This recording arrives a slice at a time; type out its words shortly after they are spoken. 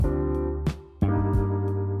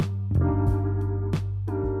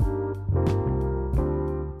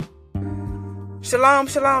Shalom,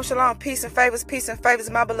 shalom, shalom. Peace and favors,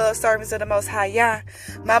 my beloved servants of the Most High Yah.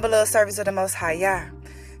 My beloved servants of the Most High Yah.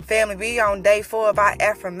 Family, we on day 4 of our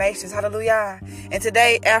affirmations. Hallelujah. And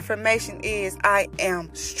today affirmation is I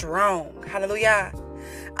am strong. Hallelujah.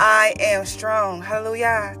 I am strong.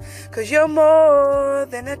 Hallelujah. Because you're more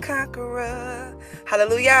than a conqueror.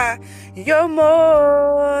 Hallelujah. You're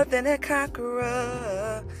more than a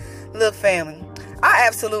conqueror. Look, family, I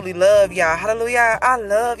absolutely love y'all. Hallelujah. I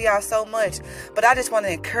love y'all so much. But I just want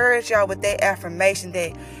to encourage y'all with that affirmation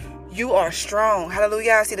that you are strong.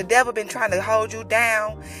 Hallelujah. See, the devil been trying to hold you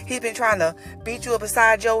down. He's been trying to beat you up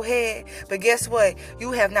beside your head. But guess what?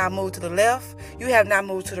 You have not moved to the left. You have not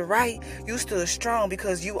moved to the right. You stood strong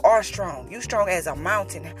because you are strong. You strong as a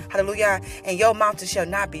mountain. Hallelujah. And your mountain shall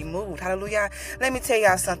not be moved. Hallelujah. Let me tell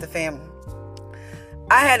y'all something, family.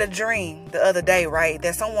 I had a dream the other day, right,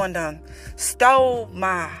 that someone done stole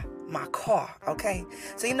my car, okay?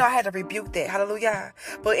 So, I had to rebuke that. Hallelujah.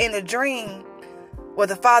 But in the dream, well,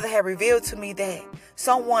 the Father had revealed to me that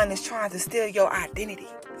someone is trying to steal your identity,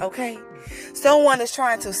 okay? Someone is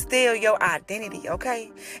trying to steal your identity,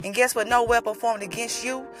 okay? And guess what? No weapon formed against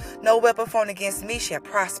you, no weapon formed against me shall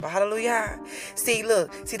prosper. Hallelujah. See,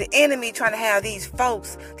 the enemy trying to have these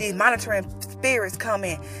folks, these monitoring spirits come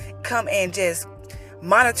and just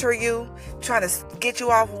monitor you, trying to get you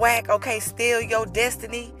off whack, okay? Steal your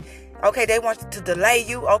destiny. Okay, they want to delay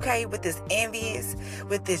you, okay, with this envious,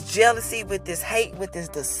 with this jealousy, with this hate, with this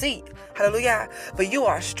deceit. Hallelujah. But you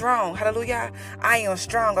are strong. Hallelujah. I am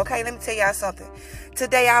strong. Okay, let me tell y'all something.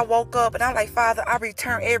 Today I woke up and I'm like, Father, I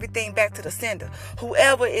return everything back to the sender.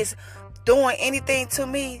 Whoever is doing anything to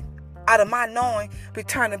me out of my knowing,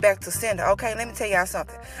 return it back to sender. Okay, let me tell y'all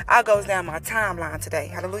something. I goes down my timeline today.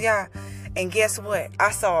 Hallelujah. And guess what?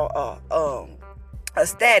 I saw a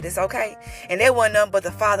status, okay? And that wasn't nothing but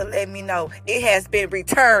the Father let me know it has been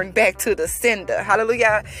returned back to the sender.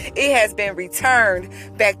 Hallelujah. It has been returned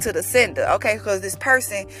back to the sender, okay? Because this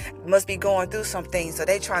person must be going through some things, so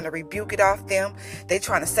they trying to rebuke it off them. They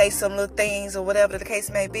trying to say some little things or whatever the case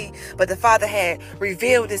may be. But the Father had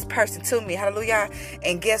revealed this person to me. Hallelujah.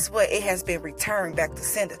 And guess what? It has been returned back to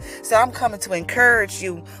sender. So I'm coming to encourage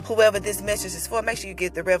you, whoever this message is for. Make sure you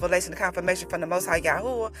get the revelation, the confirmation from the Most High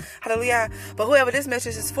Yahuwah. Hallelujah. But whoever this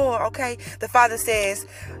message is for, okay, the Father says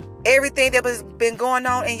everything that has been going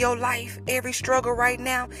on in your life, every struggle right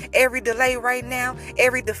now, every delay right now,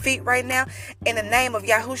 every defeat right now, in the name of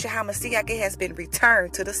Yahushua HaMashiach, it has been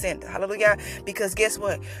returned to the sender. Hallelujah. Because guess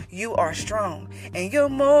what? You are strong and you're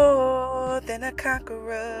more than a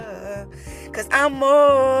conqueror. Because I'm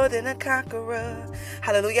more than a conqueror.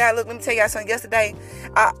 Hallelujah. Look, let me tell y'all something. Yesterday,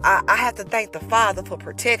 I have to thank the Father for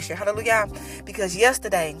protection. Hallelujah. Because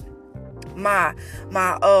yesterday, my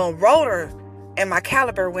rotor and my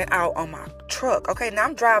caliper went out on my truck. Okay, now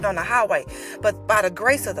I'm driving on the highway, but by the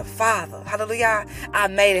grace of the Father, hallelujah, I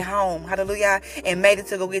made it home, hallelujah, and made it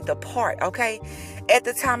to go get the part. Okay, at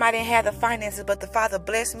the time I didn't have the finances, but the Father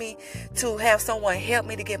blessed me to have someone help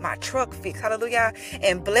me to get my truck fixed, hallelujah,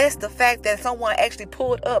 and blessed the fact that someone actually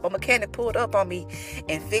a mechanic pulled up on me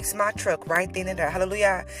and fixed my truck right then and there,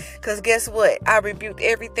 hallelujah. Because guess what? I rebuked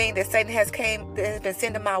everything that Satan has been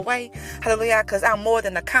sending my way, hallelujah, because I'm more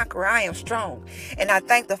than a conqueror. I am strong, and I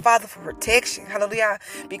thank the Father for protection, hallelujah,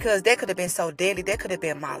 because that could have been so deadly. That could have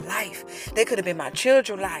been my life. That could have been my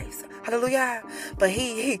children's lives, hallelujah. But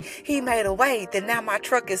he made a way that now my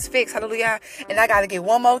truck is fixed, hallelujah, and I got to get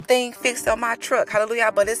one more thing fixed on my truck,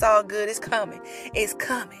 hallelujah. But it's all good. It's coming. It's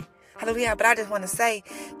coming. Hallelujah. But I just want to say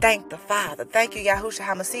thank the Father. Thank you, Yahushua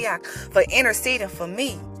HaMashiach, for interceding for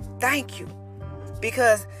me. Thank you.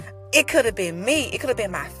 Because it could have been me. It could have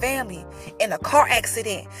been my family in a car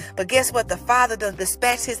accident. But guess what? The Father does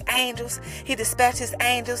dispatch his angels. He dispatched his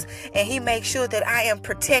angels and he makes sure that I am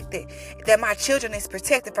protected, that my children is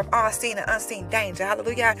protected from all seen and unseen danger.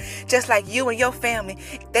 Hallelujah. Just like you and your family,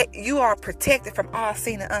 that you are protected from all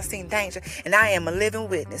seen and unseen danger. And I am a living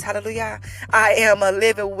witness. Hallelujah. I am a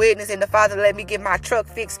living witness, and the Father let me get my truck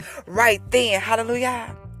fixed right then.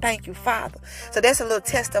 Hallelujah. Thank you, Father. So that's a little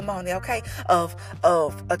testimony, okay, of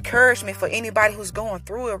encouragement for anybody who's going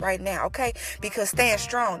through it right now, okay? Because stand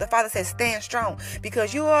strong. The Father says stand strong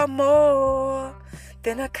because you are more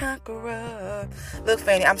than a conqueror. Look,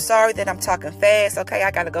 Fanny, I'm sorry that I'm talking fast, okay? I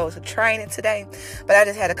got to go to training today, but I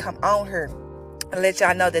just had to come on here and let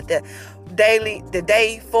y'all know that the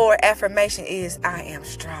day 4 affirmation is I am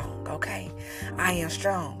strong, okay? I am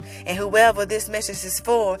strong. And whoever this message is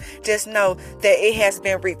for, just know that it has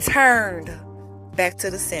been returned back to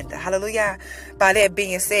the sender. Hallelujah. By that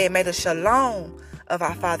being said, may the shalom of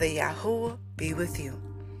our Father Yahuwah be with you.